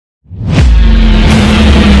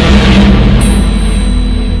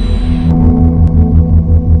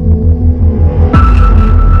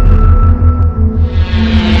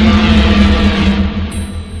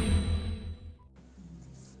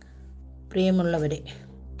പ്രിയമുള്ളവരെ,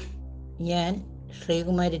 ഞാൻ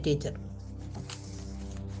ശ്രീകുമാരി ടീച്ചർ.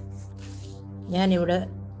 ഞാനിവിടെ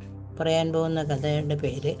പറയാൻ പോകുന്ന കഥയുടെ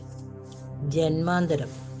പേര്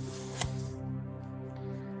ജന്മാന്തരം.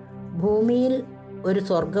 ഭൂമിയിൽ ഒരു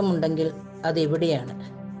സ്വർഗമുണ്ടെങ്കിൽ അതിവിടെയാണ്.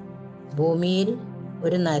 ഭൂമിയിൽ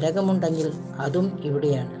ഒരു നരകമുണ്ടെങ്കിൽ അതും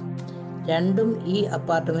ഇവിടെയാണ്. രണ്ടും ഈ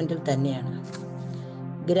അപ്പാർട്ട്മെൻറ്റിൽ തന്നെയാണ്.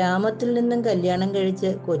 ഗ്രാമത്തിൽ നിന്നും കല്യാണം കഴിച്ച്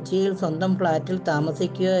കൊച്ചിയിൽ സ്വന്തം ഫ്ലാറ്റിൽ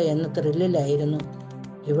താമസിക്കുക എന്ന ത്രില്ലിലായിരുന്നു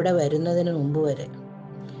ഇവിടെ വരുന്നതിന് മുമ്പ് വരെ.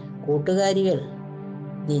 കൂട്ടുകാരികൾ,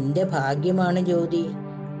 നിന്റെ ഭാഗ്യമാണ് ജ്യോതി,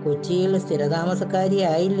 കൊച്ചിയിൽ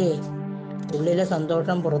സ്ഥിരതാമസക്കാരിയായില്ലേ. ഉള്ളിലെ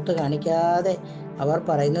സന്തോഷം പുറത്ത് കാണിക്കാതെ അവർ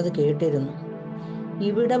പറയുന്നത് കേട്ടിരുന്നു.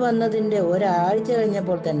 ഇവിടെ വന്നതിൻ്റെ ഒരാഴ്ച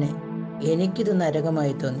കഴിഞ്ഞപ്പോൾ തന്നെ എനിക്കിത്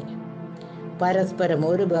നരകമായി തോന്നി. പരസ്പരം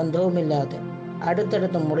ഒരു ബന്ധവുമില്ലാതെ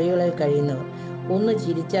അടുത്തടുത്ത മുറികളിൽ കഴിയുന്നവർ, ഒന്ന്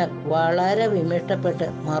ചിരിച്ചാൽ വളരെ വിമിഷ്ടപ്പെട്ട്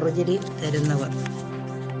മറുചിരി തരുന്നവർ.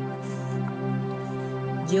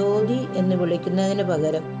 ജ്യോതി എന്ന് വിളിക്കുന്നതിന്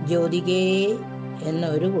പകരം ജ്യോതികേ എന്ന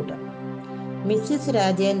ഒരു കൂട്ടർ, മിസ്സിസ്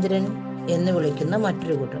രാജേന്ദ്രൻ എന്ന് വിളിക്കുന്ന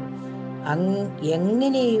മറ്റൊരു കൂട്ടർ,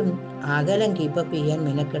 എങ്ങനെയും അകലം കീപ്പപ്പ് ചെയ്യാൻ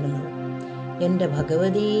മിനക്കെടുന്നവർ. എൻ്റെ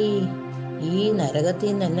ഭഗവതി, ഈ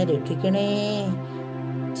നരകത്തിൽ നിന്ന് എന്നെ രക്ഷിക്കണേ.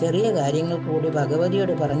 ചെറിയ കാര്യങ്ങൾ കൂടി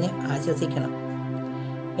ഭഗവതിയോട് പറഞ്ഞ് ആശ്വസിക്കണം.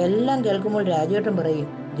 എല്ലാം കേൾക്കുമ്പോൾ രാജേട്ടൻ പറയും,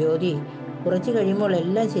 ജ്യോതി, കുറച്ച് കഴിയുമ്പോൾ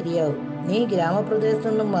എല്ലാം ശരിയാവും. നീ ഗ്രാമപ്രദേശത്തു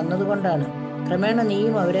നിന്നും വന്നതുകൊണ്ടാണ്. ക്രമേണ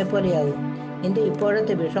നീയും അവരെ പോലെയാവും. നിന്റെ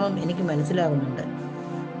ഇപ്പോഴത്തെ വിഷമം എനിക്ക് മനസ്സിലാകുന്നുണ്ട്.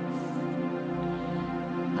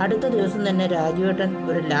 അടുത്ത ദിവസം തന്നെ രാജേട്ടൻ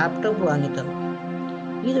ഒരു ലാപ്ടോപ്പ് വാങ്ങിത്തന്നു.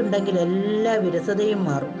 ഇതുണ്ടെങ്കിൽ എല്ലാ വിരസതയും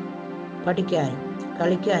മാറും. പഠിക്കാനും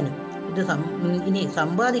കളിക്കാനും ഇനി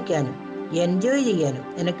സമ്പാദിക്കാനും എൻജോയ് ചെയ്യാനും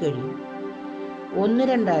എനിക്ക് കഴിയും.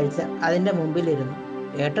 1-2 ആഴ്ച അതിൻ്റെ മുമ്പിലിരുന്നു.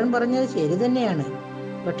 ഏട്ടൻ പറഞ്ഞത് ശരി തന്നെയാണ്.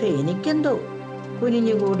 പക്ഷെ എനിക്കെന്തോ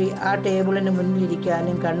കുനിഞ്ഞുകൂടി ആ ടേബിളിന്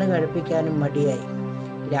മുന്നിലിരിക്കാനും കണ്ണ് കഴിപ്പിക്കാനും മടിയായി.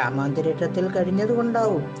 ഗ്രാമാന്തരീക്ഷത്തിൽ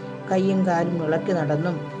കഴിഞ്ഞതുകൊണ്ടാവും. കയ്യും കാലും ഇളക്കി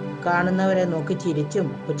നടന്നും കാണുന്നവരെ നോക്കി ചിരിച്ചും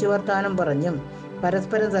കൊച്ചുവർത്താനം പറഞ്ഞും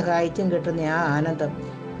പരസ്പരം സഹായിച്ചും കിട്ടുന്ന ആ ആനന്ദം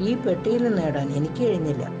ഈ പെട്ടിയിൽ നിന്ന് നേടാൻ എനിക്ക്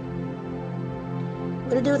കഴിഞ്ഞില്ല.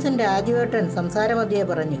 ഒരു ദിവസം രാജുവേട്ടൻ സംസാരമധ്യേ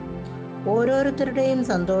പറഞ്ഞു, ഓരോരുത്തരുടെയും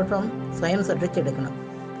സന്തോഷം സ്വയം സൃഷ്ടിച്ചെടുക്കണം.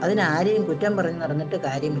 അതിനാരെയും കുറ്റം പറഞ്ഞ് നടന്നിട്ട്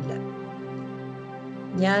കാര്യമില്ല.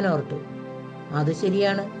 ഞാൻ ഓർത്തു, അത്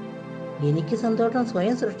ശരിയാണ്. എനിക്ക് സന്തോഷം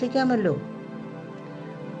സ്വയം സൃഷ്ടിക്കാമല്ലോ.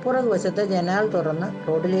 പുറകുവശത്തെ ജനാൽ തുറന്ന്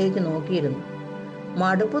റോഡിലേക്ക് നോക്കിയിരുന്നു.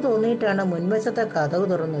 മടുപ്പ് തോന്നിയിട്ടാണ് മുൻവശത്തെ കതക്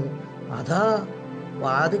തുറന്നത്. അതാ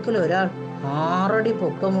വാതിക്കൽ ഒരാൾ 6 അടി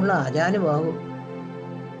പൊക്കമുള്ള ആജാനുബാഹു.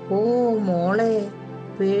 ഓ മോളെ,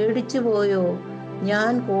 പേടിച്ചു പോയോ?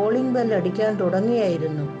 ഞാൻ കോളിംഗ് ബെൽ അടിക്കാൻ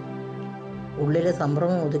തുടങ്ങിയായിരുന്നു. ഉള്ളിലെ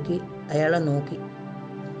സംഭ്രമം ഒതുക്കി അയാളെ നോക്കി.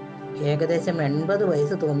 ഏകദേശം 80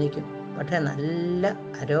 വയസ്സ് തോന്നിക്കും. പക്ഷെ നല്ല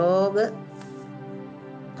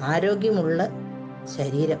ആരോഗ്യമുള്ള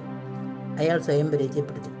ശരീരം. അയാൾ സ്വയം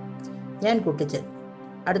പരിചയപ്പെടുത്തി. ഞാൻ കുട്ടിച്ചൻ,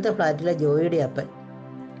 അടുത്ത ഫ്ലാറ്റിലെ ജോയിയുടെ അപ്പൻ.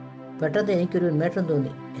 പെട്ടെന്ന് എനിക്കൊരു ഉന്മേഷം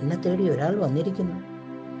തോന്നി. എന്നെ തേടി ഒരാൾ വന്നിരിക്കുന്നു.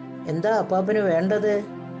 എന്താ അപ്പാപ്പന് വേണ്ടത്?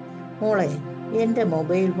 മോളെ, എൻ്റെ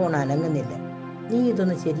മൊബൈൽ ഫോൺ അനങ്ങുന്നില്ല. നീ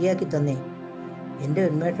ഇതൊന്ന് ശരിയാക്കി തന്നേ. എൻ്റെ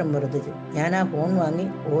ഉന്മേഷം വർദ്ധിച്ചു. ഞാൻ ആ ഫോൺ വാങ്ങി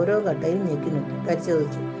ഓരോ ഘട്ടയും ഞെക്കി നോക്കി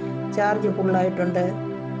പരിശോധിച്ചു. ചാർജ് ഫുള്ളായിട്ടുണ്ട്.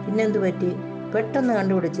 പിന്നെന്ത് പറ്റി? പെട്ടെന്ന്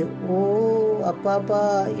കണ്ടുപിടിച്ചു. ഓ അപ്പാപ്പ,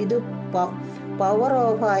 ഇത് പവർ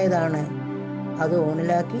ഓഫ് ആയതാണ്. അത്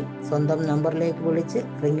ഓണിലാക്കി സ്വന്തം നമ്പറിലേക്ക് വിളിച്ച്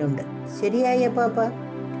റിങ്ങുണ്ട്. ശരിയായി അപ്പാപ്പ.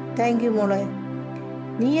 താങ്ക് യു മോളെ.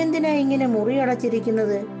 നീ എന്തിനാ ഇങ്ങനെ മുറി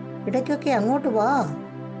അടച്ചിരിക്കുന്നത്? ഇടയ്ക്കൊക്കെ അങ്ങോട്ട് വാ,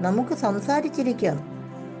 നമുക്ക് സംസാരിച്ചിരിക്കാം.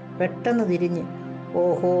 പെട്ടെന്ന് തിരിഞ്ഞ്,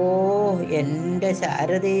 ഓഹോ എൻ്റെ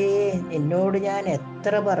ശാരദേ, എന്നോട് ഞാൻ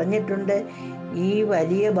എത്ര പറഞ്ഞിട്ടുണ്ട് ഈ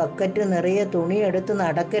വലിയ ബക്കറ്റ് നിറയെ തുണി എടുത്ത്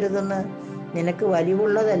നടക്കരുതെന്ന്. നിനക്ക്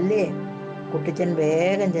വലിവുള്ളതല്ലേ? കുട്ടിച്ചൻ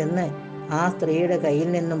വേഗം ചെന്ന് ആ സ്ത്രീയുടെ കയ്യിൽ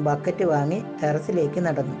നിന്നും ബക്കറ്റ് വാങ്ങി ടെറസിലേക്ക്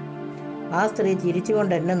നടന്നു. ആ സ്ത്രീ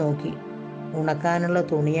ചിരിച്ചുകൊണ്ട് എന്നെ നോക്കി. ഉണക്കാനുള്ള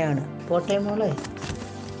തുണിയാണ്. പോട്ടെ മോളെ.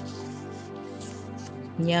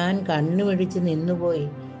 ഞാൻ കണ്ണുമിഴിച്ച് നിന്നുപോയി.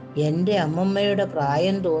 എൻ്റെ അമ്മമ്മയുടെ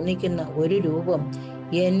പ്രായം തോന്നിക്കുന്ന ഒരു രൂപം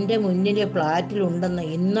എൻ്റെ മുന്നിലെ ഫ്ലാറ്റിലുണ്ടെന്ന്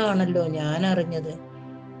ഇന്നാണല്ലോ ഞാൻ അറിഞ്ഞത്.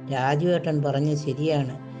 രാജുവേട്ടൻ പറഞ്ഞത്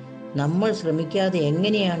ശരിയാണ്. നമ്മൾ ശ്രമിക്കാതെ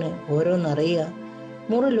എങ്ങനെയാണ് ഓരോന്നറിയുക?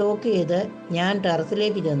 മുറി ലോക്ക് ചെയ്ത് ഞാൻ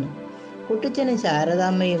ടെറസിലേക്ക് ചെന്നു. കുട്ടിച്ചനും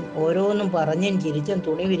ശാരദാമ്മയും ഓരോന്നും പറഞ്ഞും ചിരിച്ചും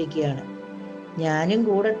തുണി വിരിക്കുകയാണ്. ഞാനും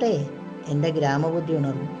കൂടട്ടെ? എൻ്റെ ഗ്രാമബുദ്ധി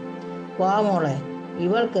ഉണർന്നു. വാ മോളെ,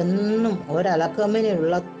 ഇവൾക്കെന്നും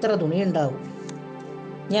ഒരലക്കമ്മിനുള്ളത്ര തുണിയുണ്ടാവും.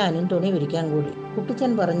 ഞാനും തുണി വിരിക്കാൻ കൂടി.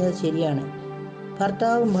 കുട്ടിച്ചൻ പറഞ്ഞത് ശരിയാണ്.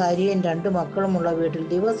 ഭർത്താവും ഭാര്യയും 2 മക്കളുമുള്ള വീട്ടിൽ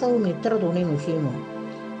ദിവസവും ഇത്ര തുണി മുഷിയുമോ?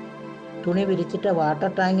 തുണി വിരിച്ചിട്ട വാട്ടർ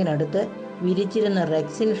ടാങ്കിനടുത്ത് വിരിച്ചിരുന്ന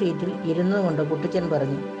റെക്സിൻ ഷീറ്റിൽ ഇരുന്നു കൊണ്ട് കുട്ടിച്ചൻ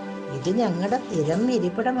പറഞ്ഞു, ഇത് ഞങ്ങളുടെ സ്ഥിരം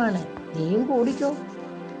ഇരിപ്പിടമാണ്, നീയും കൂടിക്കോ.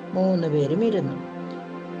 3 പേരും ഇരുന്നു.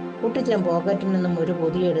 കുട്ടിച്ചൻ പോക്കറ്റിൽ നിന്നും ഒരു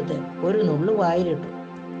പൊതിയെടുത്ത് ഒരു നുള്ളു വായിലിട്ടു.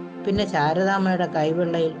 പിന്നെ ശാരദാമ്മയുടെ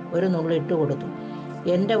കൈവെള്ളയിൽ ഒരു നുള്ളു ഇട്ട് കൊടുത്തു.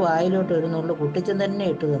 എൻ്റെ വായിലോട്ട് ഒരു നുള്ളു കുട്ടിച്ചൻ തന്നെ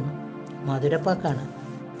ഇട്ടു തന്നു. മധുരപ്പാക്കാണ്.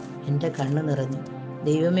 എൻ്റെ കണ്ണ് നിറഞ്ഞു.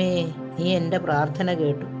 ദൈവമേ, നീ എൻ്റെ പ്രാർത്ഥന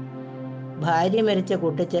കേട്ടു. ഭാര്യ മരിച്ച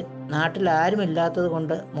കുട്ടിച്ചൻ നാട്ടിൽ ആരുമില്ലാത്തത്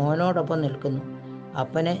കൊണ്ട് മോനോടൊപ്പം നിൽക്കുന്നു.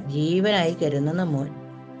 അപ്പനെ ജീവനായി കരുതുന്ന മോൻ.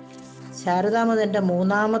 ശാരദാമ്മ തൻ്റെ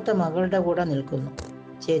 3ാമത്തെ മകളുടെ കൂടെ നിൽക്കുന്നു.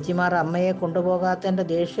 ചേച്ചിമാർ അമ്മയെ കൊണ്ടുപോകാത്തതിൻ്റെ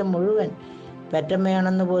ദേഷ്യം മുഴുവൻ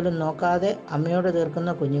പെറ്റമ്മയാണെന്ന് പോലും നോക്കാതെ അമ്മയോട്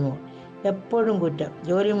തീർക്കുന്ന കുഞ്ഞുമോൾ. എപ്പോഴും കുറ്റം,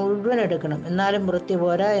 ജോലി മുഴുവൻ എടുക്കണം, എന്നാലും വൃത്തി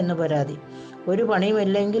പോരാ എന്ന് പരാതി. ഒരു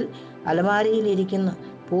പണിയുമില്ലെങ്കിൽ അലമാരിയിലിരിക്കുന്ന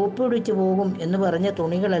പൂപ്പിടിച്ചു പോകും എന്ന് പറഞ്ഞ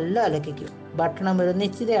തുണികളെല്ലാം അലക്കിക്കും. ഭക്ഷണം ഒരു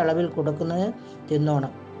നിശ്ചിത അളവിൽ കൊടുക്കുന്നത്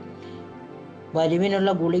തിന്നോണം.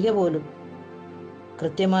 വലിവിനുള്ള ഗുളിക പോലും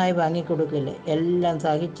കൃത്യമായി വാങ്ങിക്കൊടുക്കില്ല. എല്ലാം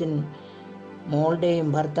സഹിച്ചും മോളുടെയും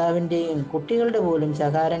ഭർത്താവിൻ്റെയും കുട്ടികളുടെ പോലും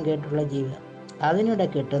ശകാരം കേട്ടുള്ള ജീവിതം. അതിനിടെ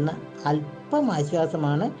കിട്ടുന്ന അല്പം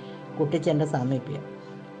ആശ്വാസമാണ് കുട്ടിച്ചൻ്റെ സാമീപ്യം.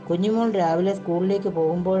 കുഞ്ഞുമോൾ രാവിലെ സ്കൂളിലേക്ക്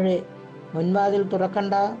പോകുമ്പോഴേ മുൻവാതിൽ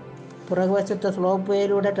തുറക്കണ്ട, പുറകുവശത്തെ സ്ലോപ്പ്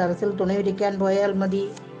വേയിലൂടെ ടെറസിൽ തുണി വിരിക്കാൻ പോയാൽ മതി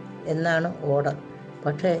എന്നാണ് ഓർഡർ.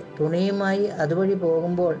 പക്ഷേ തുണിയുമായി അതുവഴി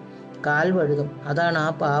പോകുമ്പോൾ കാൽ വഴുതും. അതാണ് ആ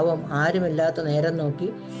പാവം ആരുമില്ലാത്ത നേരം നോക്കി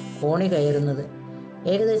കോണി കയറുന്നത്.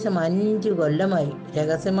 ഏകദേശം 5 കൊല്ലമായി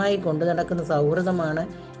രഹസ്യമായി കൊണ്ടു നടക്കുന്ന സൗഹൃദമാണ്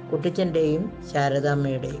കുട്ടിച്ചൻ്റെയും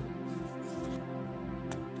ശാരദാമ്മയുടെയും.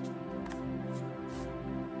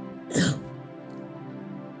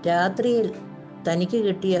 രാത്രിയിൽ തനിക്ക്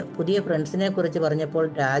കിട്ടിയ പുതിയ ഫ്രണ്ട്സിനെ കുറിച്ച് പറഞ്ഞപ്പോൾ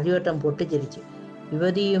രാജുവേട്ടൻ പൊട്ടിച്ചിരിച്ചു.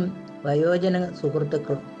 യുവതിയും വയോജന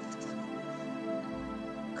സുഹൃത്തുക്കളും.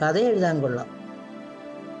 കഥ എഴുതാൻ കൊള്ളാം.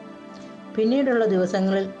 പിന്നീടുള്ള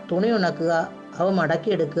ദിവസങ്ങളിൽ തുണി ഉണക്കുക, അവ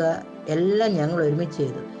മടക്കിയെടുക്കുക എല്ലാം ഞങ്ങൾ ഒരുമിച്ച്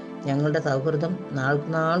ചെയ്തു. ഞങ്ങളുടെ സൗഹൃദം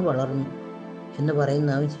നാൾക്കുനാൾ വളർന്നു എന്ന്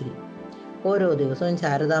പറയുന്നതും ശരി. ഓരോ ദിവസവും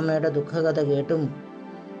ശാരദാമ്മയുടെ ദുഃഖകഥ കേട്ടും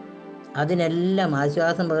അതിനെല്ലാം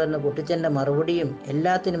ആശ്വാസം പകർന്ന കുട്ടിച്ചൻ്റെ മറുപടിയും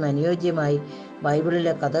എല്ലാത്തിനും അനുയോജ്യമായി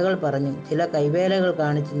ബൈബിളിലെ കഥകൾ പറഞ്ഞും ചില കൈവേലകൾ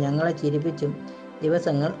കാണിച്ചും ഞങ്ങളെ ചിരിപ്പിച്ചും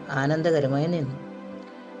ദിവസങ്ങൾ ആനന്ദകരമായി നിന്നു.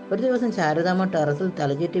 ഒരു ദിവസം ശാരദാമ്മ ടെറസിൽ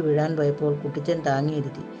തലചുറ്റി വീഴാൻ പോയപ്പോൾ കുട്ടിച്ചൻ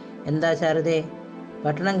താങ്ങിയിരുത്തി. എന്താ ശാരദേ,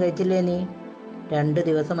 ഭക്ഷണം കഴിച്ചില്ലേ നീ? 2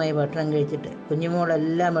 ദിവസമായി ഭക്ഷണം കഴിച്ചിട്ട്.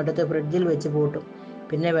 കുഞ്ഞുമോളെല്ലാം എടുത്ത് ഫ്രിഡ്ജിൽ വെച്ച് പൂട്ടും.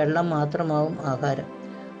 പിന്നെ വെള്ളം മാത്രമാവും ആഹാരം.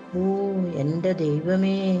 ഓ എൻ്റെ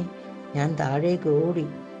ദൈവമേ! ഞാൻ താഴേക്ക് ഓടി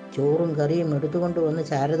ചോറും കറിയും എടുത്തുകൊണ്ട് വന്ന്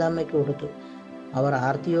ശാരദാമ്മയ്ക്ക് കൊടുത്തു. അവർ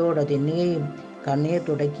ആർത്തിയോടെ തിന്നുകയും കണ്ണീർ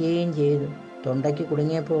തുടയ്ക്കുകയും ചെയ്തു. തൊണ്ടയ്ക്ക്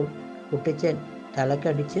കുടുങ്ങിയപ്പോൾ കുട്ടിച്ചൻ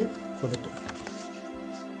തലക്കടിച്ച് കൊടുത്തു.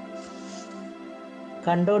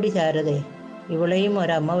 കണ്ടോടി ശാരദേ, ഇവളെയും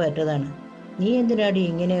ഒരമ്മ പെറ്റതാണ്. നീ എന്തിനാടി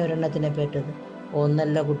ഇങ്ങനെ ഒരെണ്ണത്തിനെ പെറ്റത്?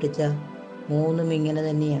 ഒന്നല്ല കുട്ടിച്ച, 3ഉം ഇങ്ങനെ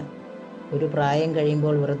തന്നെയാ. ഒരു പ്രായം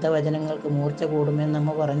കഴിയുമ്പോൾ വൃദ്ധവചനങ്ങൾക്ക് മൂർച്ച കൂടുമെന്ന്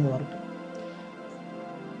അമ്മ പറഞ്ഞു ഓർത്തു.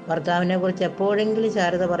 ഭർത്താവിനെ കുറിച്ച് എപ്പോഴെങ്കിലും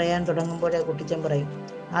ശാരദ പറയാൻ തുടങ്ങുമ്പോഴേ കുട്ടിച്ചൻ പറയും,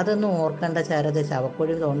 അതൊന്നും ഓർക്കണ്ട ശാരദ,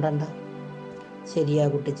 ശവക്കുഴി തോണ്ടണ്ട. ശരിയാ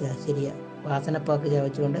കുട്ടിച്ച, ശരിയാ. വാസനപ്പാക്ക്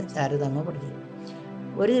ചവച്ചുകൊണ്ട് ശാരദാമ്മ പറഞ്ഞു.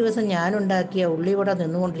 ഒരു ദിവസം ഞാനുണ്ടാക്കിയ ഉള്ളിവട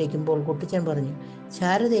നിന്നുകൊണ്ടിരിക്കുമ്പോൾ കുട്ടിച്ചൻ പറഞ്ഞു,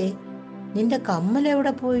 ശാരദേ, നിന്റെ കമ്മൽ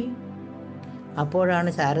എവിടെ പോയി? അപ്പോഴാണ്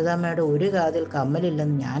ശാരദാമ്മയുടെ ഒരു കാതിൽ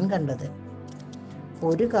കമ്മലില്ലെന്ന് ഞാൻ കണ്ടത്.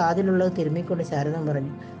 ഒരു കാതിലുള്ളത് തിരുമ്മിക്കൊണ്ട് ശാരദം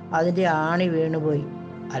പറഞ്ഞു, അതിൻ്റെ ആണി വീണുപോയി.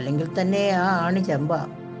 അല്ലെങ്കിൽ തന്നെ ആ ആണി ചെമ്പ.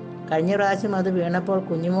 കഴിഞ്ഞ പ്രാവശ്യം അത് വീണപ്പോൾ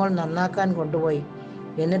കുഞ്ഞുമോൾ നന്നാക്കാൻ കൊണ്ടുപോയി.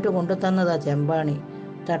 എന്നിട്ട് കൊണ്ടുതന്നതാ ചെമ്പാണി.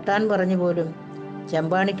 തട്ടാൻ പറഞ്ഞു പോലും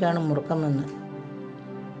ചെമ്പാണിക്കാണ് മുറുക്കമെന്ന്.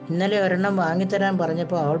 ഇന്നലെ ഒരെണ്ണം വാങ്ങിത്തരാൻ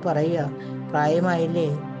പറഞ്ഞപ്പോൾ അവൾ പറയുക, പ്രായമായില്ലേ,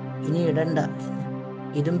 ഇനി ഇടണ്ട എന്ന്.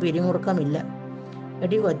 ഇതും പിരിമുറുക്കമില്ല.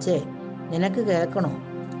 എടി കൊച്ചേ, നിനക്ക് കേൾക്കണോ?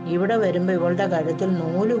 ഇവിടെ വരുമ്പോൾ ഇവളുടെ കഴുത്തിൽ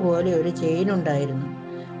നൂല് പോലെ ഒരു ചെയിൻ ഉണ്ടായിരുന്നു.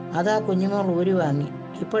 അതാ കുഞ്ഞുമോൾ ഊരി വാങ്ങി.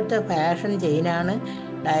 ഇപ്പോഴത്തെ ഫാഷൻ ചെയിനാണ്,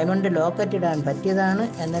 ഡയമണ്ട് ലോക്കറ്റ് ഇടാൻ പറ്റിയതാണ്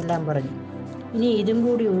എന്നെല്ലാം പറഞ്ഞു. ഇനി ഇതും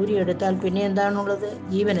കൂടി ഊരിയെടുത്താൽ പിന്നെ എന്താണുള്ളത്?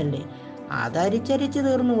 ജീവനല്ലേ, അതരിച്ചരിച്ച്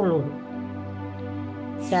തീർന്നുകൊള്ളൂ.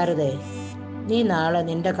 ശാരദേ, നീ നാളെ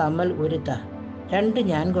നിന്റെ കമ്മൽ ഊരിത്താ, 2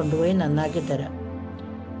 ഞാൻ കൊണ്ടുപോയി നന്നാക്കി തരാം.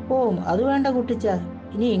 ഓ അത് വേണ്ട കുട്ടിച്ച,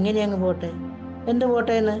 ഇനി ഇങ്ങനെ അങ്ങ് പോട്ടെ. എന്ത്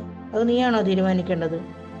പോട്ടെ എന്ന്? അത് നീയാണോ തീരുമാനിക്കേണ്ടത്?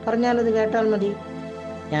 പറഞ്ഞാലത് കേട്ടാൽ മതി.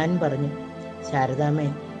 ഞാൻ പറഞ്ഞു, ശാരദാമ്മേ,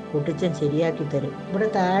 കുട്ടിച്ചൻ ശരിയാക്കി തരും. ഇവിടെ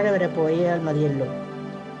താഴെ വരെ പോയാൽ മതിയല്ലോ.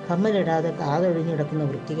 കമ്മലിടാതെ കാതൊഴിഞ്ഞു കിടക്കുന്ന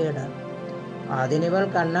വൃത്തികേടാ. അതിനിവൾ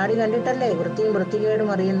കണ്ണാടി കണ്ടിട്ടല്ലേ വൃത്തിയും വൃത്തികേടും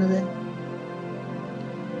അറിയുന്നത്.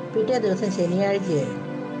 പിറ്റേ ദിവസം ശനിയാഴ്ചയായിരുന്നു.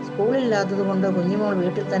 സ്കൂളില്ലാത്തത് കൊണ്ട് കുഞ്ഞുമോൾ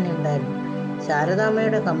വീട്ടിൽ തന്നെ ഉണ്ടായിരുന്നു.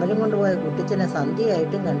 ശാരദാമ്മയുടെ കമ്മലും കൊണ്ടുപോയ കുട്ടിച്ചനെ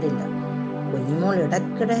സന്ധ്യയായിട്ടും കണ്ടില്ല. കുഞ്ഞുമോൾ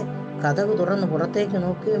ഇടയ്ക്കിടെ കഥക് തുറന്ന് പുറത്തേക്ക്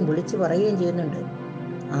നോക്കുകയും വിളിച്ചു പറയുകയും ചെയ്യുന്നുണ്ട്.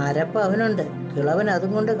 ആരപ്പ അവനുണ്ട്, കിളവൻ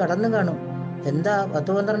അതും കൊണ്ട് കടന്നു കാണും. എന്താ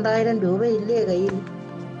 10-12,000 രൂപയില്ലേ കയ്യിൽ?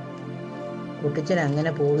 കുട്ടിച്ചൻ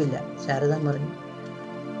അങ്ങനെ പോവില്ല, ശാരദാമ്മ പറഞ്ഞു.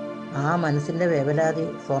 ആ മനസ്സിൻ്റെ വേവലാതി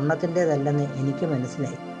സ്വർണത്തിൻ്റെതല്ലെന്ന് എനിക്ക്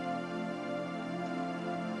മനസ്സിലായി.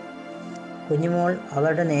 കുഞ്ഞുമോൾ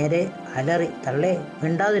അവളുടെ നേരെ അലറി, തള്ളേ,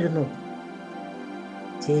 മിണ്ടാതിരുന്നു.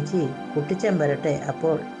 ചേച്ചി, കുട്ടിച്ചൻ വരട്ടെ.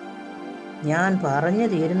 അപ്പോൾ ഞാൻ പറഞ്ഞു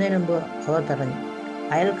തീരുന്നതിന് മുമ്പ് അവർ തടഞ്ഞു.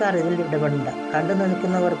 അയൽക്കാർ ഇതിൽ ഇടപെടണ്ട. കണ്ടു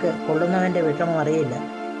നിൽക്കുന്നവർക്ക് കൊള്ളുന്നവൻ്റെ വിഷമം അറിയില്ല.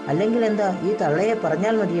 അല്ലെങ്കിൽ എന്താ, ഈ തള്ളയെ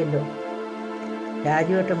പറഞ്ഞാൽ മതിയല്ലോ.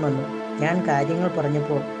 രാജുവേട്ടൻ വന്നു. ഞാൻ കാര്യങ്ങൾ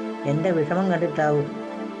പറഞ്ഞപ്പോൾ എൻ്റെ വിഷമം കണ്ടിട്ടാവും.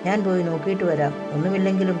 ഞാൻ പോയി നോക്കിയിട്ട് വരാം.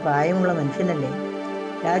 ഒന്നുമില്ലെങ്കിലും പ്രായമുള്ള മനുഷ്യനല്ലേ.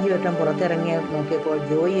 രാജുവേട്ടൻ പുറത്തിറങ്ങി നോക്കിയപ്പോൾ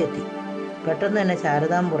ജോയി എത്തി. പെട്ടെന്ന് തന്നെ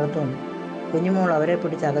ശാരദാം പുറത്തു വന്നു. കുഞ്ഞുമോൾ അവരെ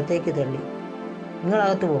പിടിച്ച് അകത്തേക്ക് തള്ളി.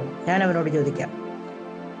 നിങ്ങളകത്ത് പോകും, ഞാൻ അവനോട് ചോദിക്കാം.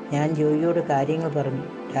 ഞാൻ ജോയിയോട് കാര്യങ്ങൾ പറഞ്ഞു.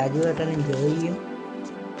 രാജുവേട്ടനും ജോയിയും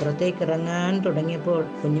പുറത്തേക്ക് ഇറങ്ങാൻ തുടങ്ങിയപ്പോൾ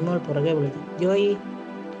കുഞ്ഞുമോൾ പുറകെ വിളിച്ചു, ജോയി,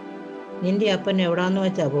 നിന്റെ അപ്പൻ എവിടാന്ന്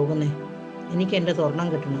വെച്ചാ പോകുന്നേ? എനിക്ക് എൻ്റെ സ്വർണം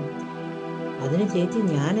കിട്ടണം. അതിന് ചേച്ചി,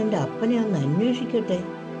 ഞാൻ എൻ്റെ അപ്പനെ ഒന്ന് അന്വേഷിക്കട്ടെ.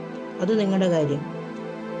 അത് നിങ്ങളുടെ കാര്യം.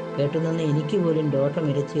 കേട്ടുനിന്ന് എനിക്ക് പോലും രോഷം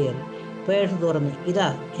ഇരച്ചു കയറി. പേഴ്സ് തുറന്ന്, ഇതാ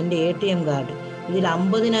എൻ്റെ ATM കാർഡ്. ഇതിൽ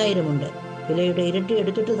 50,000 ഉണ്ട്. വിലയുടെ ഇരട്ടി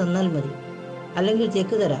എടുത്തിട്ട് തന്നാൽ മതി, അല്ലെങ്കിൽ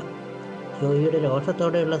ചെക്ക് തരാം. ജോയിയുടെ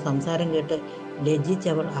രോഷത്തോടെയുള്ള സംസാരം കേട്ട്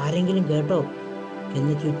ലജ്ജിച്ചവൾ, ആരെങ്കിലും കേട്ടോ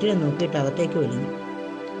എന്ന് ചുറ്റിനും നോക്കിയിട്ട് അകത്തേക്ക് വലിഞ്ഞു.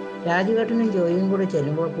 രാജുവേട്ടനും ജോയിയും കൂടി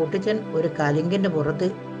ചെല്ലുമ്പോൾ കുട്ടിച്ചൻ ഒരു കലിങ്കിൻ്റെ പുറത്ത്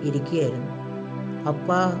ഇരിക്കുകയായിരുന്നു.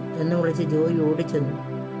 അപ്പാ എന്ന് വിളിച്ച് ജോയി ഓടിച്ചെന്നു.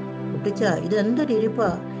 കുട്ടിച്ച, ഇതെന്തൊരു ഇരിപ്പാ,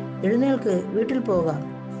 എഴുന്നേൽക്ക്, വീട്ടിൽ പോകാം.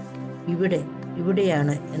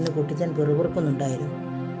 ഇവിടെയാണ് എന്ന് കുട്ടിച്ചൻ പിറുപിറുക്കുന്നുണ്ടായിരുന്നു.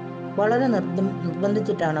 വളരെ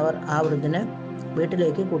നിർബന്ധിച്ചിട്ടാണ് അവർ ആ വൃദ്ധനെ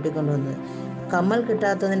വീട്ടിലേക്ക് കൂട്ടിക്കൊണ്ടുവന്നത്. കമ്മൽ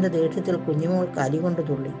കിട്ടാത്തതിൻ്റെ ദേഷ്യത്തിൽ കുഞ്ഞുമോൾ കലി കൊണ്ട്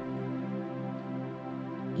തുള്ളി.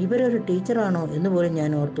 ഇവരൊരു ടീച്ചറാണോ എന്ന് പോലും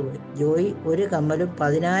ഞാൻ ഓർത്തുപോയി. ജോയി ഒരു കമ്മലും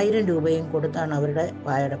 10,000 രൂപയും കൊടുത്താണ് അവരുടെ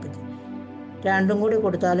വായടപ്പിച്ചത്. രണ്ടും കൂടി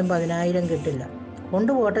കൊടുത്താലും 10,000 കിട്ടില്ല.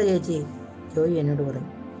 കൊണ്ടുപോട്ടെ ചേച്ചി, ജോയി എന്നോട്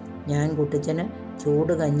പറഞ്ഞു. ഞാൻ കുട്ടിച്ചന്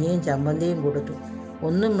ചൂട് കഞ്ഞിയും ചമ്മന്തിയും കൊടുത്തു.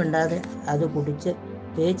 ഒന്നും മിണ്ടാതെ അത് കുടിച്ച്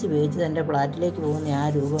വേച്ച് തൻ്റെ ഫ്ലാറ്റിലേക്ക് പോകുന്ന ആ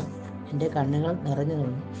രൂപം എൻ്റെ കണ്ണുകൾ നിറഞ്ഞു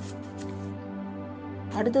നിന്നു.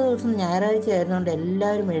 അടുത്ത ദിവസം ഞായറാഴ്ച ആയിരുന്നുകൊണ്ട്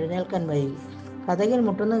എല്ലാവരും എഴുന്നേൽക്കാൻ വൈകി. കഥകൾ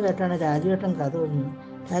മുട്ടുന്നത് കേട്ടാണ് രാജുവേട്ടൻ കഥ വന്നത്.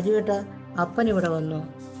 രാജുവേട്ട, അപ്പൻ ഇവിടെ വന്നോ?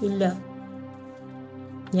 ഇല്ല,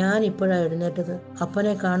 ഞാൻ ഇപ്പോഴാണ് എഴുന്നേറ്റത്.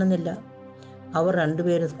 അപ്പനെ കാണുന്നില്ല. അവർ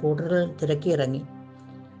രണ്ടുപേരും സ്കൂട്ടറിൽ തിരക്കിയിറങ്ങി.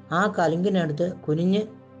 ആ കലിങ്കിനടുത്ത് കുനിഞ്ഞ്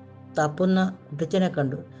തപ്പുന്ന കുട്ടിച്ചനെ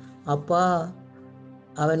കണ്ടു. അപ്പാ,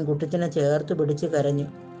 അവൻ കുട്ടിച്ചനെ ചേർത്ത് പിടിച്ച് കരഞ്ഞു.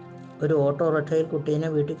 ഒരു ഓട്ടോറിക്ഷയിൽ കുട്ടീനെ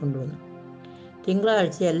വീട്ടിൽ കൊണ്ടുവന്നു.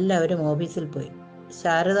 തിങ്കളാഴ്ച എല്ലാവരും ഓഫീസിൽ പോയി.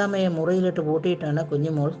 ശാരദാമ്മയെ മുറിയിലിട്ട് പൂട്ടിയിട്ടാണ്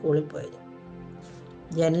കുഞ്ഞുമോൾ സ്കൂളിൽ പോയത്.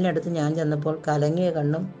 ജനലിനടുത്ത് ഞാൻ ചെന്നപ്പോൾ കലങ്ങിയ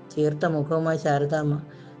കണ്ണും ചീർത്ത മുഖവുമായി ശാരദാമ്മ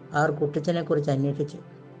അവർ കുട്ടിച്ചനെക്കുറിച്ച് അന്വേഷിച്ചു.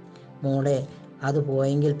 മോളെ, അത്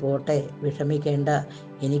പോയെങ്കിൽ പോട്ടെ, വിഷമിക്കേണ്ട.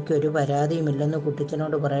 എനിക്കൊരു പരാതിയുമില്ലെന്ന്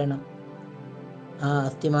കുട്ടിച്ചനോട് പറയണം. ആ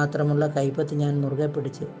അസ്ഥി മാത്രമുള്ള കൈപ്പത്തി ഞാൻ മുറുകെ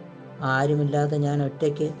പിടിച്ചു. ആരുമില്ലാതെ ഞാൻ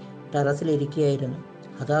ഒറ്റയ്ക്ക് ടെറസിലിരിക്കുകയായിരുന്നു.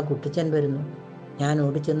 അതാ കുട്ടിച്ചൻ വരുന്നു. ഞാൻ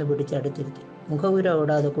ഓടിച്ചെന്ന് പിടിച്ചടുത്തിരുത്തി. മുഖവുര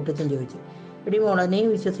ഓടാതെ കുട്ടിച്ചൻ ചോദിച്ചു, എടി മോളെ, നീ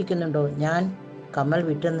വിശ്വസിക്കുന്നുണ്ടോ ഞാൻ കമ്മൽ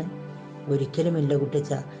വിറ്റെന്ന്? ഒരിക്കലുമില്ല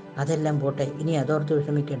കുട്ടിച്ച, അതെല്ലാം പോട്ടെ, ഇനി അതോർത്ത്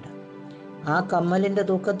വിഷമിക്കേണ്ട. ആ കമ്മലിൻ്റെ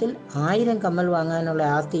തൂക്കത്തിൽ 1000 കമ്മൽ വാങ്ങാനുള്ള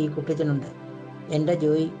ആസ്തി ഈ കുട്ടിച്ചനുണ്ട്. എൻ്റെ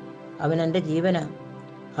ജോയി, അവൻ എൻ്റെ ജീവനാ.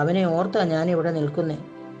 അവനെ ഓർത്താ ഞാനിവിടെ നിൽക്കുന്നേ.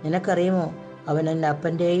 നിനക്കറിയുമോ, അവൻ എൻ്റെ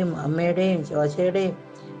അപ്പൻ്റെയും അമ്മയുടെയും ശോശയുടെയും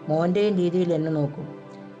മോൻ്റെയും രീതിയിൽ എന്നെ നോക്കും.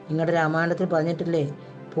 നിങ്ങളുടെ രാമായണത്തിൽ പറഞ്ഞിട്ടില്ലേ,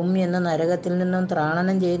 പും എന്ന നരകത്തിൽ നിന്നും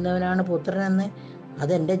ത്രാണനം ചെയ്യുന്നവനാണ് പുത്രനെന്ന്?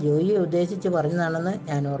 അതെൻ്റെ ജോയിയെ ഉദ്ദേശിച്ച് പറഞ്ഞതാണെന്ന്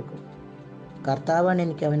ഞാൻ ഓർക്കും. കർത്താവാണ്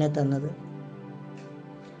എനിക്ക് അവനെ തന്നത്.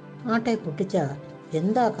 ആട്ടെ കുട്ടിച്ച,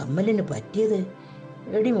 എന്താ കമ്മലിന് പറ്റിയത്?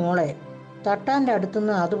 എടി മോളെ, തട്ടാൻ്റെ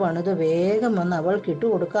അടുത്തുനിന്ന് അത് പണിത് വേഗം വന്ന് അവൾക്ക് ഇട്ടു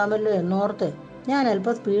കൊടുക്കാമല്ലോ എന്നോർത്ത് ഞാൻ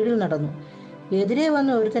അല്പം സ്പീഡിൽ നടന്നു. എതിരെ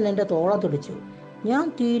വന്ന് ഒരുത്തൻ എൻ്റെ തോളത്തൊടിച്ചു. ഞാൻ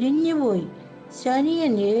തിരിഞ്ഞുപോയി.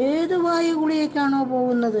 ശനിയൻ ഏത് വായുഗുളിയേക്കാണോ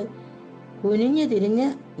പോകുന്നത്? കുനിഞ്ഞ് തിരിഞ്ഞ്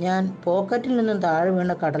ഞാൻ പോക്കറ്റിൽ നിന്നും താഴെ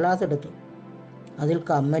വീണ കടലാസ് എടുത്തു. അതിൽ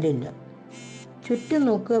കമ്മലില്ല. ചുറ്റും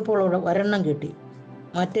നോക്കിയപ്പോൾ ഒരെണ്ണം കിട്ടി.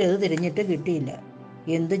 മറ്റേത് തിരിഞ്ഞിട്ട് കിട്ടിയില്ല.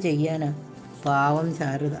 എന്തു ചെയ്യാനാ? പാവം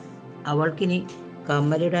ശാരദ, അവൾക്കിനി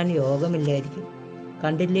കമ്മലിടാൻ യോഗമില്ലായിരിക്കും.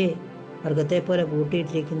 കണ്ടില്ലേ, മൃഗത്തെപ്പോലെ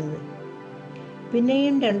പൂട്ടിയിട്ടിരിക്കുന്നത്.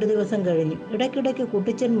 പിന്നെയും 2 ദിവസം കഴിഞ്ഞു. ഇടയ്ക്കിടയ്ക്ക്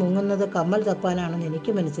കുട്ടിച്ചൻ മുങ്ങുന്നത് കമ്മൽ തപ്പാനാണെന്ന്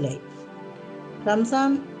എനിക്ക് മനസ്സിലായി.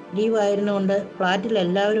 റംസാൻ ലീവായിരുന്നുകൊണ്ട് ഫ്ലാറ്റിൽ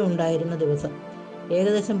എല്ലാവരും ഉണ്ടായിരുന്ന ദിവസം.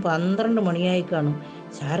 ഏകദേശം 12 മണിയായി കാണും.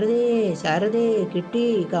 ശാരദേ, കിട്ടി,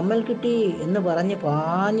 കമ്മൽ കിട്ടി എന്ന് പറഞ്ഞ്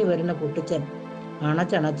പാഞ്ഞു വരുന്ന കുട്ടിച്ചൻ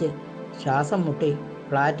അണച്ചണച്ച് ശ്വാസം മുട്ടി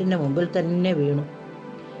ഫ്ലാറ്റിൻ്റെ മുമ്പിൽ തന്നെ വീണു.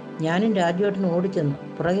 ഞാനും രാജുവേട്ടനും ഓടിച്ചെന്നു.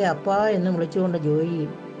 പുറകെ അപ്പാ എന്ന് വിളിച്ചുകൊണ്ട്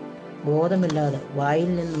ജോയിയും. ബോധമില്ലാതെ വായിൽ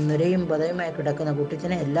നിന്ന് നുരയും പതയുമായി കിടക്കുന്ന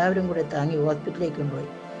കുട്ടിച്ചനെ എല്ലാവരും കൂടെ താങ്ങി ഹോസ്പിറ്റലിലേക്ക് കൊണ്ടുപോയി.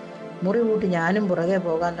 മുറി കൂട്ടി ഞാനും പുറകെ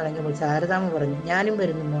പോകാൻ തുടങ്ങിയപ്പോൾ ശാരദാമ്മ പറഞ്ഞു, ഞാനും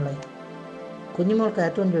വരുന്നു മോളെ. കുഞ്ഞുമോൾ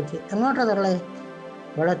കയറ്റം ചോദിച്ചു, എങ്ങോട്ടാ തള്ളേ?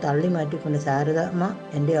 അവളെ തള്ളി മാറ്റിക്കൊണ്ട് ശാരദാമ്മ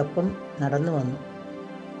എൻ്റെ ഒപ്പം നടന്നു വന്നു.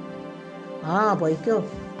 ആ പൊയ്ക്കോ,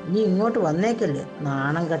 ഇനി ഇങ്ങോട്ട് വന്നേക്കല്ലേ,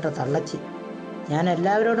 നാണം കെട്ട തള്ളച്ചി. ഞാൻ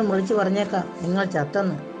എല്ലാവരോടും വിളിച്ചു പറഞ്ഞേക്കാം നിങ്ങൾ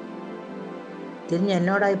ചത്തെന്ന്. തിരിഞ്ഞ്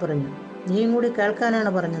എന്നോടായി പറഞ്ഞു, നീയും കൂടി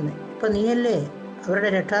കേൾക്കാനാണ് പറഞ്ഞത്. ഇപ്പം നീയല്ലേ അവരുടെ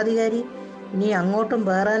രക്ഷാധികാരി. ഇനി അങ്ങോട്ടും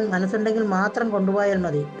വേറാൻ മനസ്സുണ്ടെങ്കിൽ മാത്രം കൊണ്ടുപോയാൽ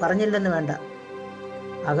മതി, പറഞ്ഞില്ലെന്ന് വേണ്ട.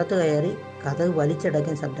 അകത്ത് കയറി കഥക്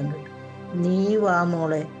വലിച്ചടയ്ക്കുന്ന ശബ്ദം കേട്ടു. നീ വാ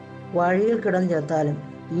മോളെ, വഴിയിൽ കിടന്ന് ചേർത്താലും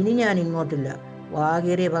ഇനി ഞാൻ ഇങ്ങോട്ടില്ല.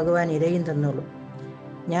 വാകേറിയ ഭഗവാൻ ഇരയും തന്നോളൂ.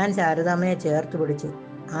 ഞാൻ ശാരദാമ്മയെ ചേർത്ത് പിടിച്ചു.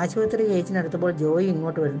 ആശുപത്രി ചേച്ചിനടുത്തപ്പോൾ ജോയി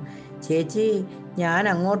ഇങ്ങോട്ട് വരുന്നു. ചേച്ചി, ഞാൻ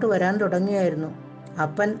അങ്ങോട്ട് വരാൻ തുടങ്ങിയായിരുന്നു.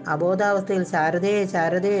 അപ്പൻ അബോധാവസ്ഥയിൽ ശാരദയെ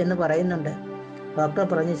ശാരദയെ എന്ന് പറയുന്നുണ്ട്. ഡോക്ടർ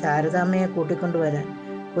പറഞ്ഞു ശാരദാമ്മയെ കൂട്ടിക്കൊണ്ടുവരാൻ.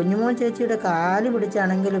 കുഞ്ഞുമോൻ ചേച്ചിയുടെ കാല്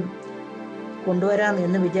പിടിച്ചാണെങ്കിലും കൊണ്ടുവരാം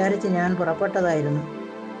എന്ന് വിചാരിച്ച് ഞാൻ പുറപ്പെട്ടതായിരുന്നു.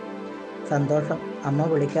 സന്തോഷം, അമ്മ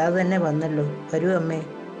വിളിക്കാതെ തന്നെ വന്നല്ലോ. വരൂ അമ്മേ.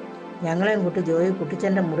 ഞങ്ങളെയും കൂട്ടി ജോയി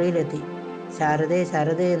കുട്ടിച്ചൻ്റെ മുറിയിലെത്തി. ശാരദയെ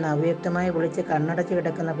ശാരദയെ എന്ന് അവ്യക്തമായി വിളിച്ച് കണ്ണടച്ച്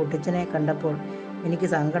കിടക്കുന്ന കുട്ടിച്ചനെ കണ്ടപ്പോൾ എനിക്ക്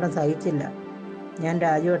സങ്കടം സഹിച്ചില്ല. ഞാൻ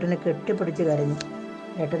രാജുവേട്ടനെ കെട്ടിപ്പിടിച്ച് കരഞ്ഞു.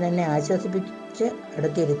 ഏട്ടൻ എന്നെ ആശ്വസിപ്പിച്ച്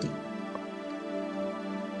അടുത്തിരുത്തി.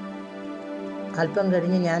 അല്പം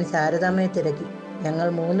കഴിഞ്ഞ് ഞാൻ ശാരദാമ്മയെ തിരക്കി. ഞങ്ങൾ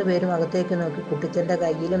 3 പേരും അകത്തേക്ക് നോക്കി. കുട്ടിച്ചൻ്റെ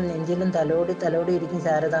കയ്യിലും നെഞ്ചിലും തലോടി തലോടി ഇരിക്കും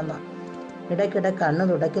ശാരദാമ്മ. ഇടയ്ക്കിടെ കണ്ണു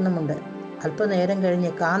തുടയ്ക്കുന്നുമുണ്ട്. അല്പനേരം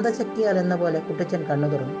കഴിഞ്ഞ് കാന്തശക്തിയാൽ എന്ന പോലെ കുട്ടിച്ചൻ കണ്ണു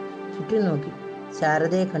തുറന്നു. ചുറ്റും നോക്കി.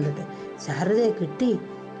 ശാരദയെ കണ്ടിട്ട്, ശാരദയെ കിട്ടി,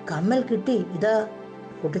 കമ്മൽ കിട്ടി, ഇതാ.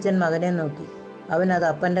 കുട്ടിച്ചൻ മകനെ നോക്കി. അവൻ അത്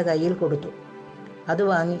അപ്പൻ്റെ കയ്യിൽ കൊടുത്തു. അത്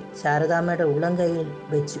വാങ്ങി ശാരദാമ്മയുടെ ഉള്ളം കയ്യിൽ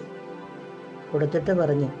വെച്ചു കൊടുത്തിട്ട്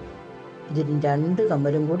പറഞ്ഞു, ഇതിന് 2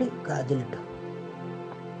 കമ്മലും കൂടി കാതിലിട്ടു.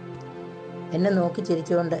 എന്നെ നോക്കി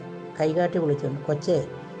ചിരിച്ചുകൊണ്ട് കൈകാട്ടി വിളിച്ചുകൊണ്ട്, കൊച്ചേ,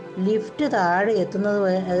 ലിഫ്റ്റ് താഴെ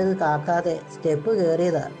എത്തുന്നത് കാക്കാതെ സ്റ്റെപ്പ്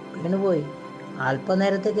കയറിയതാ, വീണുപോയി.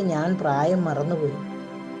 അല്പനേരത്തേക്ക് ഞാൻ പ്രായം മറന്നുപോയി.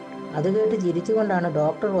 അത് കേട്ട് ചിരിച്ചുകൊണ്ടാണ്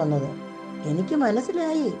ഡോക്ടർ വന്നത്. എനിക്ക്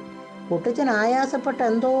മനസ്സിലായി, കുട്ടിച്ചൻ ആയാസപ്പെട്ട്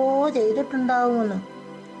എന്തോ ചെയ്തിട്ടുണ്ടാവുമെന്ന്.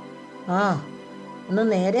 ആ, ഒന്ന്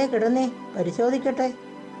നേരെ കിടന്നേ, പരിശോധിക്കട്ടെ.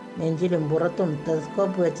 നെഞ്ചിലും പുറത്തും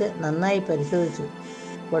ടെലസ്കോപ്പ് വെച്ച് നന്നായി പരിശോധിച്ചു.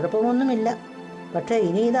 കുഴപ്പമൊന്നുമില്ല. പക്ഷേ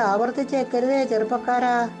ഇനി ഇത് ആവർത്തിച്ചേക്കരുതേ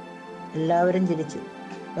ചെറുപ്പക്കാരാ. എല്ലാവരും ചിരിച്ചു.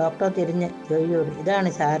 ഡോക്ടർ തിരിഞ്ഞ് ജോയിയോട്, ഇതാണ്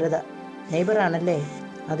ശാരദ, നെയ്ബറാണല്ലേ?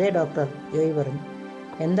 അതെ ഡോക്ടർ, ജോയി പറഞ്ഞു.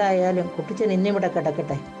 എന്തായാലും കുട്ടിച്ചൻ ഇന്നിവിടെ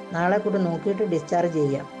കിടക്കട്ടെ, നാളെ കൂടി നോക്കിയിട്ട് ഡിസ്ചാർജ്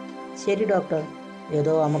ചെയ്യാം. ശരി ഡോക്ടർ,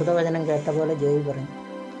 ഏതോ അമൃതവചനം കേട്ട പോലെ ജോയി പറഞ്ഞു.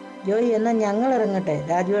 ജോയി, എന്നാൽ ഞങ്ങൾ ഇറങ്ങട്ടെ.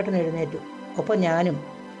 രാജുവേട്ടൻ എഴുന്നേറ്റു, ഒപ്പം ഞാനും.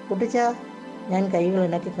 കുട്ടിച്ച, ഞാൻ കൈകൾ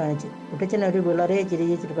ഇണക്കി കാണിച്ചു. കുട്ടിച്ചൻ ഒരു വിളറെ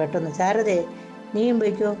ചിരിച്ചിട്ട് പെട്ടെന്ന്, ശാരദേ, നീയും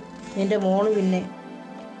പോയിക്കോ, നിന്റെ മോള്. പിന്നെ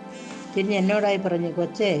തിരിഞ്ഞ് എന്നോടായി പറഞ്ഞു,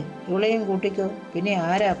 കൊച്ചേ, ഇവളെയും കൂട്ടിക്കോ, പിന്നെ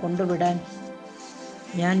ആരാ കൊണ്ടുവിടാൻ?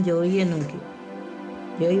 ഞാൻ ജോയിയെ നോക്കി.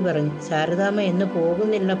 ജോയി പറഞ്ഞു, ശാരദാമ്മ എന്ന്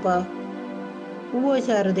പോകുന്നില്ലപ്പാ. ഉവ്വോ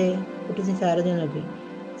ശാരദേ. കുട്ടിച്ചൻ ശാരദയെ നോക്കി.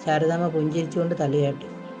 ശാരദാമ്മ പുഞ്ചിരിച്ചുകൊണ്ട് തലയാട്ടി.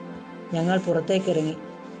 ഞങ്ങൾ പുറത്തേക്കിറങ്ങി.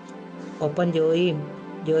 ഒപ്പം ജോയിയും.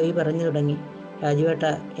 ജോയി പറഞ്ഞു തുടങ്ങി, രാജുവേട്ട,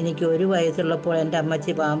 എനിക്ക് 1 വയസ്സുള്ളപ്പോൾ എൻ്റെ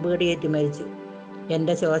അമ്മച്ചി പാമ്പ് കടിയേറ്റ് മരിച്ചു.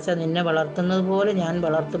 എൻ്റെ ശോശ നിന്നെ വളർത്തുന്നത് പോലെ ഞാൻ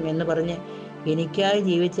വളർത്തും എന്ന് പറഞ്ഞ് എനിക്കായി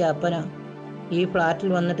ജീവിച്ച അപ്പനാ. ഈ ഫ്ലാറ്റിൽ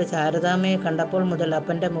വന്നിട്ട് ശാരദാമ്മയെ കണ്ടപ്പോൾ മുതൽ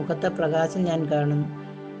അപ്പൻ്റെ മുഖത്തെ പ്രകാശം ഞാൻ കാണുന്നു.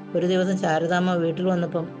 ഒരു ദിവസം ശാരദാമ്മ വീട്ടിൽ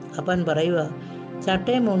വന്നപ്പം അപ്പൻ പറയുക,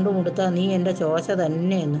 ചട്ടയും മുണ്ടും ഉടുത്താ നീ എൻ്റെ ശോശ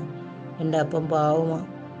തന്നെയെന്ന്. എൻ്റെ അപ്പം പാവമാ,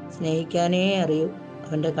 സ്നേഹിക്കാനേ അറിയൂ.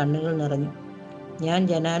 അവൻ്റെ കണ്ണുകൾ നിറഞ്ഞു. ഞാൻ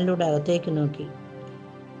ജനാലിലൂടെ അകത്തേക്ക് നോക്കി.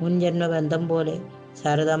 മുൻജന്മബന്ധം പോലെ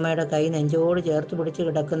ശാരദാമ്മയുടെ കൈ നെഞ്ചോട് ചേർത്ത് പിടിച്ച്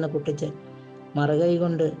കിടക്കുന്ന കുട്ടിച്ചൻ, മറുകൈ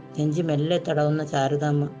കൊണ്ട് നെഞ്ചി മെല്ലെ തടവുന്ന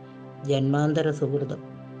ശാരദാമ്മ, ജന്മാന്തര സുഹൃതം.